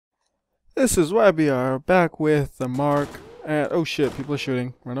This is WhyBeAre back with the mark. And oh shit, people are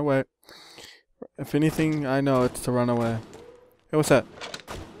shooting. Run away. If anything, I know it's to run away. Hey, what's that?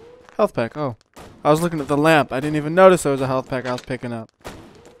 Health pack. Oh, I was looking at the lamp. I didn't even notice there was a health pack I was picking up.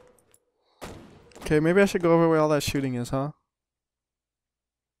 Okay, maybe I should go over where all that shooting is, huh?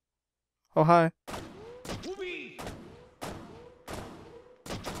 Oh, hi.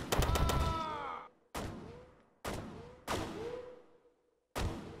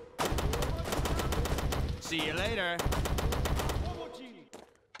 See you later.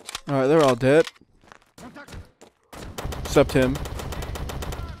 Alright, they're all dead. Except him.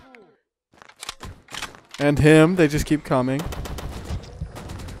 And him, they just keep coming.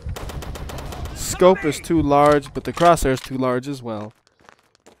 Scope is too large, but the crosshair is too large as well.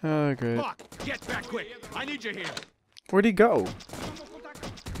 Oh, great. Get back quick. I need you here. Where'd he go?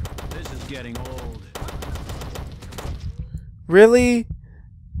 This is getting old. Really?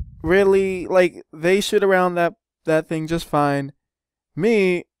 Really? Like, they shoot around that thing just fine.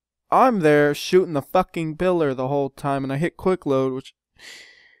 Me, I'm there shooting the fucking pillar the whole time, and I hit quick load, which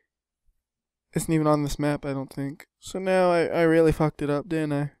isn't even on this map, I don't think. So now I really fucked it up,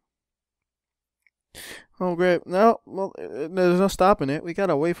 didn't I? Oh, great. No, well, there's no stopping it. We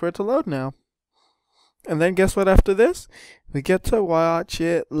gotta wait for it to load now. And then guess what after this? We get to watch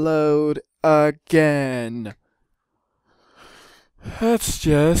it load again. That's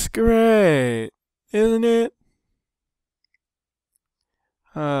just great, isn't it?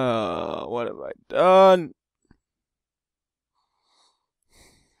 What have I done?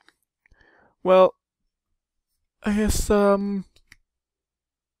 Well, I guess, yeah,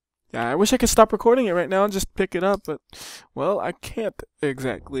 I wish I could stop recording it right now and just pick it up, but, well, I can't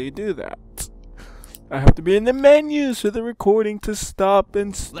exactly do that. I have to be in the menus for the recording to stop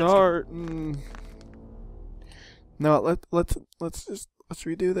and start. No, let's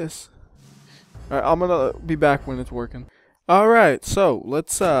redo this. Alright, I'm gonna be back when it's working. Alright, so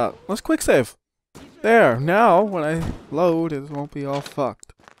let's quick save. There, now when I load it won't be all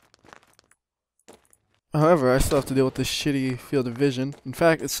fucked. However, I still have to deal with this shitty field of vision. In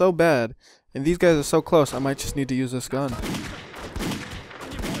fact, it's so bad, and these guys are so close, I might just need to use this gun.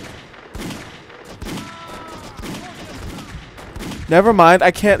 Never mind,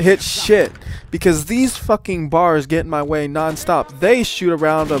 I can't hit shit, because these fucking bars get in my way non-stop. They shoot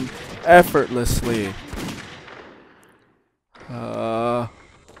around them effortlessly.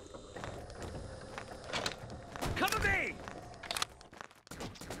 Cover me!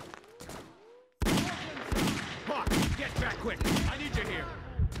 Get back quick. I need you here.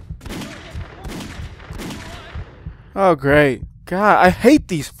 Oh, great. God, I hate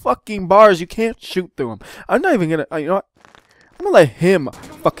these fucking bars. You can't shoot through them. I'm not even gonna, you know what? I'm gonna let him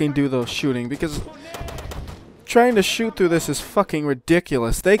fucking do those shooting, because trying to shoot through this is fucking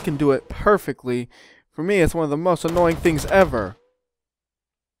ridiculous. They can do it perfectly. For me, it's one of the most annoying things ever.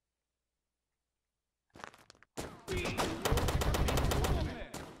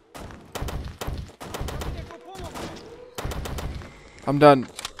 I'm done.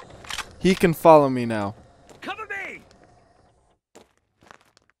 He can follow me now. Cover me!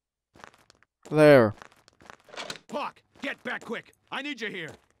 There. Hawk, get back quick. I need you here.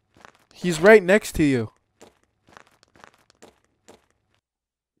 He's right next to you.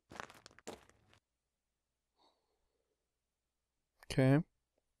 Okay.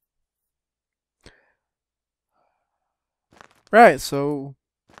 Right, so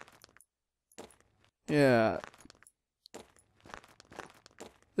yeah.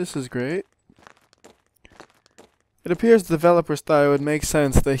 This is great. It appears the developers thought it would make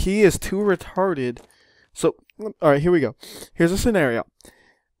sense that he is too retarded. So, alright, here we go. Here's a scenario.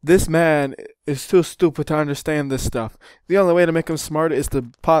 This man is too stupid to understand this stuff. The only way to make him smarter is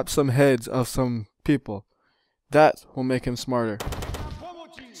to pop some heads of some people. That will make him smarter.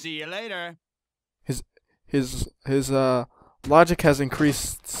 See you later. His logic has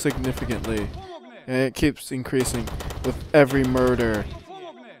increased significantly, and it keeps increasing with every murder.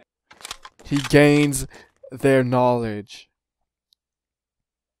 He gains their knowledge.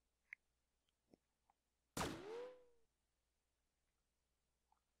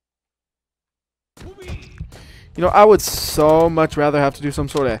 You know, I would so much rather have to do some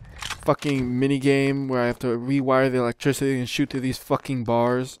sort of fucking mini game where I have to rewire the electricity and shoot through these fucking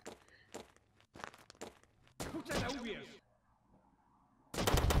bars.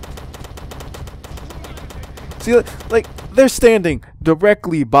 See, like, they're standing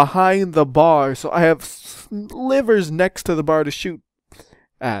directly behind the bar, so I have slivers next to the bar to shoot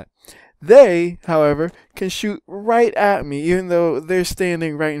at. They, however, can shoot right at me, even though they're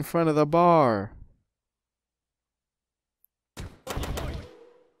standing right in front of the bar.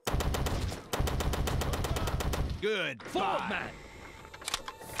 Good. Forward, man.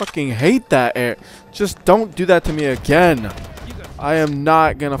 Fucking hate that air. Just don't do that to me again. I am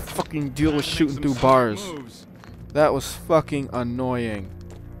not gonna fucking deal with shooting through bars. That was fucking annoying.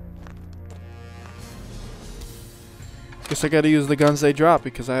 Guess I gotta use the guns they drop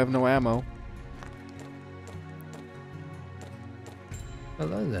because I have no ammo.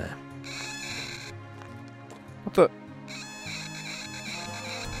 Hello there. What the?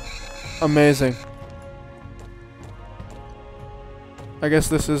 Amazing. I guess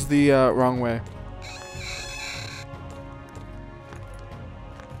this is the wrong way.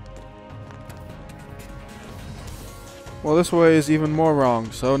 Well, this way is even more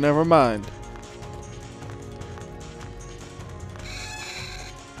wrong, so never mind.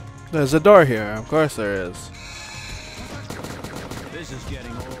 There's a door here. Of course there is. This is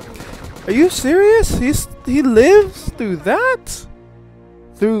getting old. Are you serious? He lives through that?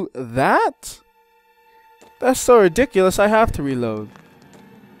 Through that? That's so ridiculous. I have to reload.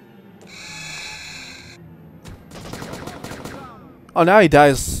 Oh, now he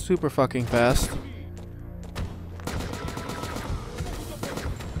dies super fucking fast.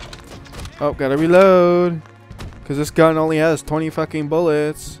 Oh, gotta reload. Because this gun only has 20 fucking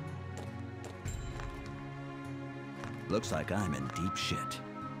bullets. Looks like I'm in deep shit.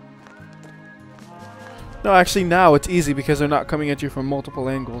 No, actually now it's easy because they're not coming at you from multiple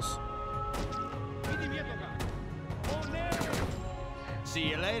angles. See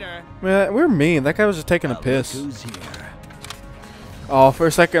you later. Man, we're mean. That guy was just taking a Look piss. who's here. Oh, for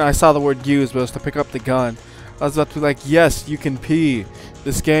a second I saw the word use, but it was to pick up the gun. I was about to be like, yes, you can pee.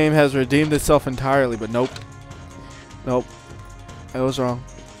 This game has redeemed itself entirely, but nope. Nope. I was wrong.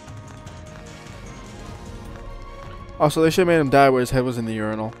 Also, they should have made him die where his head was in the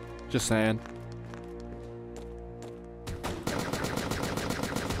urinal. Just saying.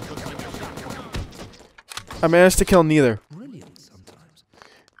 I managed to kill neither. Brilliant sometimes.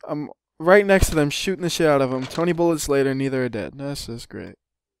 I'm right next to them, shooting the shit out of them. 20 bullets later, neither are dead. That's just great.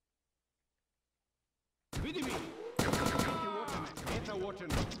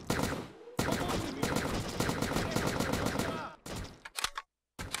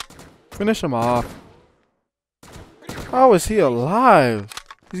 Finish him off. How is he alive?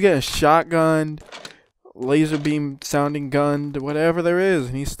 He's getting shotgunned, laser beam sounding gunned, whatever there is,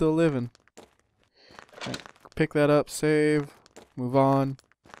 and he's still living. Right, pick that up, save, move on.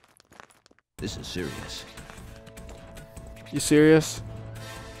 This is serious. You serious?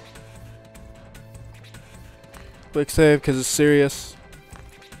 Click save because it's serious.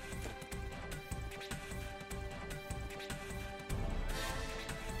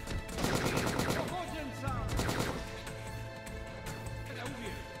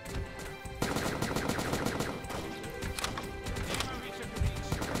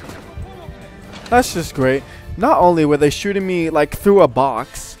 That's just great. Not only were they shooting me like through a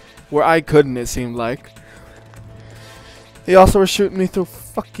box where I couldn't, it seemed like. They also were shooting me through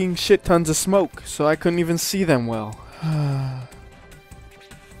fucking shit tons of smoke, so I couldn't even see them well. Oh,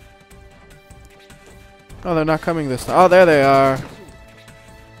 they're not coming this time. Oh, there they are.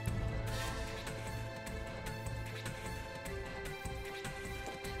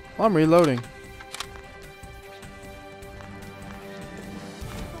 Well, I'm reloading.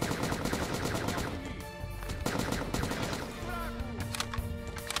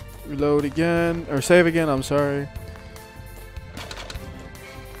 Reload again, or save again, I'm sorry.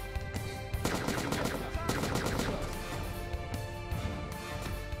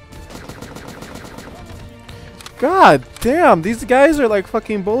 God damn, these guys are like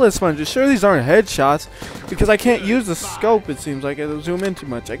fucking bullet sponges. Sure, these aren't headshots, because I can't use the scope, it seems like. It'll zoom in too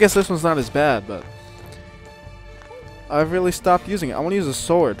much. I guess this one's not as bad, but I've really stopped using it. I want to use a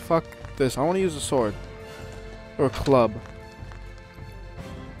sword. Fuck this. I want to use a sword. Or a club.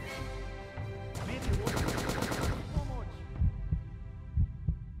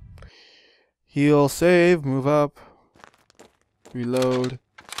 Heal, save, move up, reload.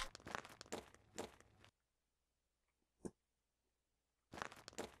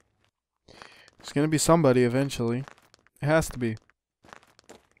 It's gonna be somebody eventually. It has to be.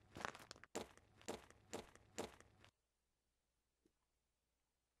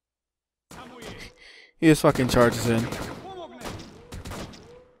 He just fucking charges in.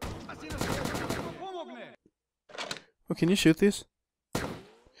 Oh, can you shoot these?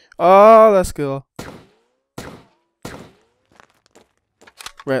 Oh, that's cool.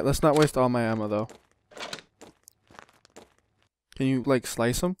 Right, let's not waste all my ammo though. Can you like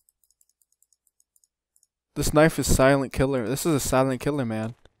slice them? This knife is silent killer. This is a silent killer,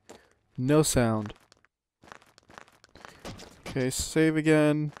 man. No sound. Okay, save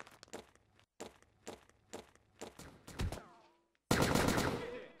again.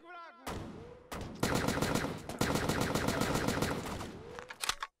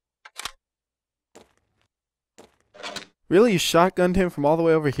 Really? You shotgunned him from all the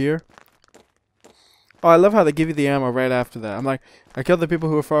way over here? Oh, I love how they give you the ammo right after that. I'm like, I killed the people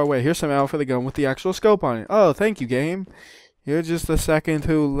who were far away. Here's some ammo for the gun with the actual scope on it. Oh, thank you, game. You're just a second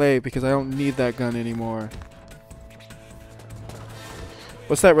too late because I don't need that gun anymore.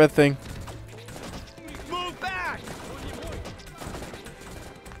 What's that red thing? Move back!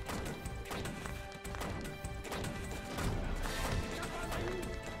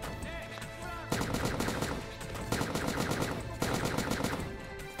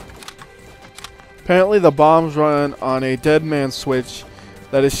 Apparently the bombs run on a dead man switch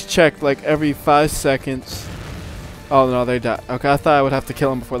that is checked like every 5 seconds. Oh no, they died. Okay, I thought I would have to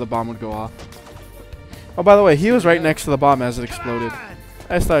kill him before the bomb would go off. Oh, by the way, he was right next to the bomb as it exploded.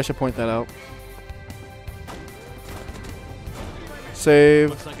 I just thought I should point that out.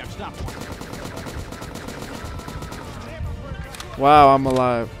 Save. Looks like I've stopped one. Wow, I'm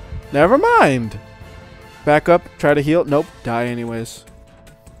alive. Never mind. Back up, try to heal. Nope, die anyways.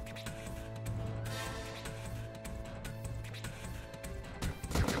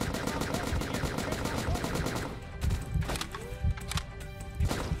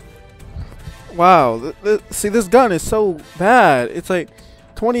 Wow, see, this gun is so bad. It's like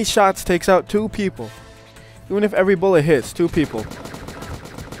 20 shots takes out 2 people. Even if every bullet hits 2 people.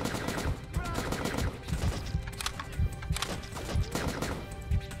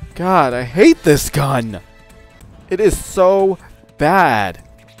 God, I hate this gun. It is so bad.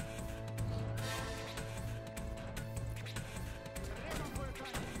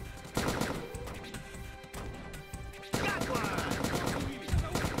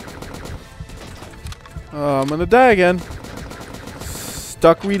 Oh, I'm gonna die again.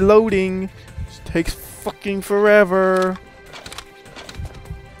 Stuck reloading. This takes fucking forever.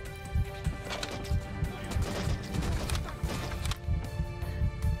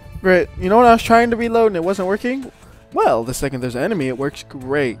 Great. You know what? I was trying to reload and it wasn't working? Well, the second there's an enemy, it works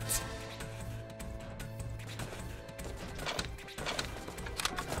great.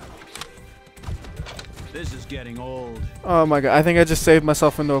 This is getting old. Oh my god. I think I just saved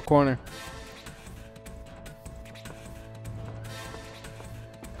myself into a corner.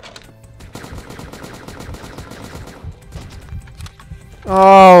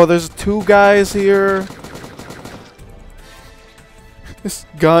 Oh, there's 2 guys here. This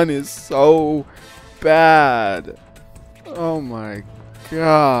gun is so bad. Oh my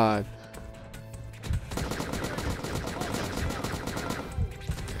god.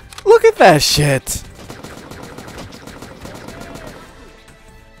 Look at that shit.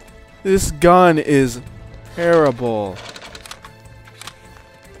 This gun is terrible.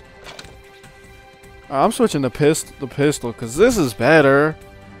 I'm switching to the pistol because this is better.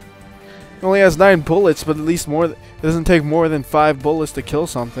 It only has 9 bullets, but at least more. It doesn't take more than 5 bullets to kill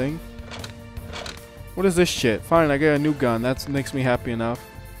something. What is this shit? Fine, I get a new gun. That makes me happy enough.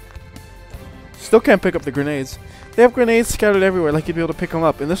 Still can't pick up the grenades. They have grenades scattered everywhere, like you'd be able to pick them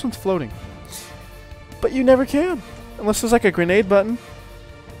up, and this one's floating. But you never can, unless there's like a grenade button.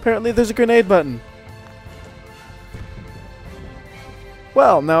 Apparently, there's a grenade button.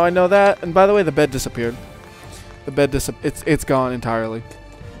 Well, now I know that. And by the way, the bed disappeared. The bed it's gone entirely.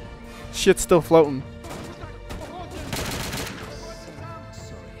 Shit's still floating.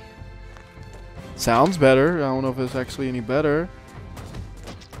 Sounds better. I don't know if it's actually any better.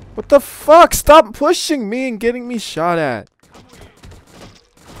 What the fuck? Stop pushing me and getting me shot at.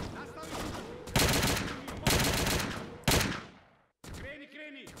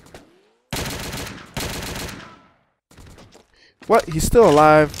 What? He's still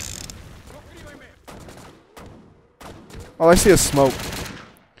alive. All I see is smoke.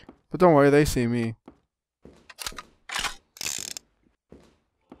 But don't worry, they see me.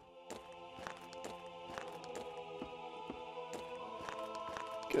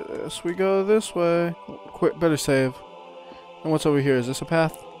 Guess we go this way. Quick, better save. And what's over here? Is this a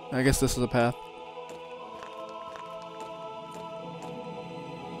path? I guess this is a path.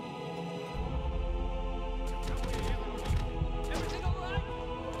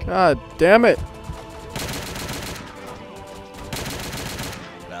 God damn it.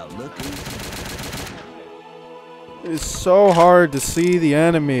 It's so hard to see the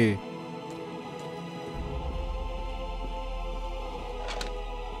enemy.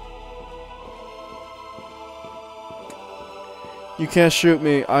 You can't shoot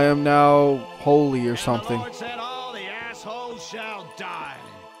me. I am now holy or something. The Lord said all the assholes shall die.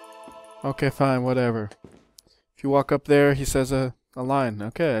 Okay, fine, whatever. If you walk up there, he says a line.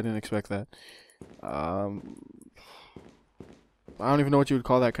 Okay, I didn't expect that. I don't even know what you would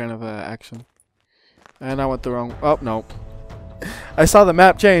call that kind of action. And I went the wrong... Oh, no. I saw the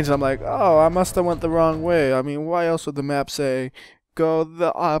map change, and I'm like, oh, I must have went the wrong way. I mean, why else would the map say go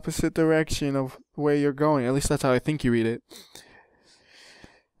the opposite direction of where you're going? At least that's how I think you read it.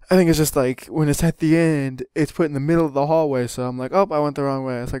 I think it's just like when it's at the end, it's put in the middle of the hallway. So I'm like, oh, I went the wrong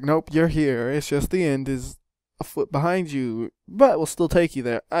way. It's like, nope, you're here. It's just the end is a foot behind you, but we'll still take you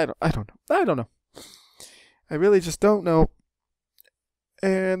there. I don't know. I really just don't know.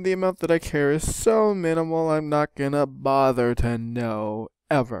 And the amount that I care is so minimal, I'm not gonna bother to know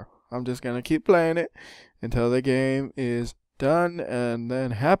ever. I'm just gonna keep playing it until the game is done, and then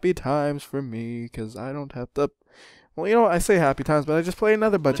happy times for me, because I don't have to. Well, you know what? I say happy times, but I just play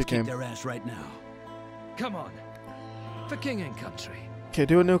another budget game. Let's kick their ass right now. Come on, for king and country. Okay,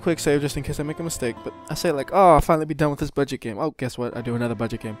 do a new quick save just in case I make a mistake. But I say like, oh, I'll finally be done with this budget game. Oh, guess what? I do another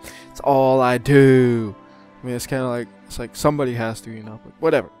budget game. It's all I do. I mean, it's kind of like, it's like somebody has to, you know. But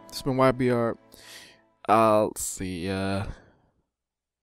whatever. It's been WhyBeAre. I'll see ya.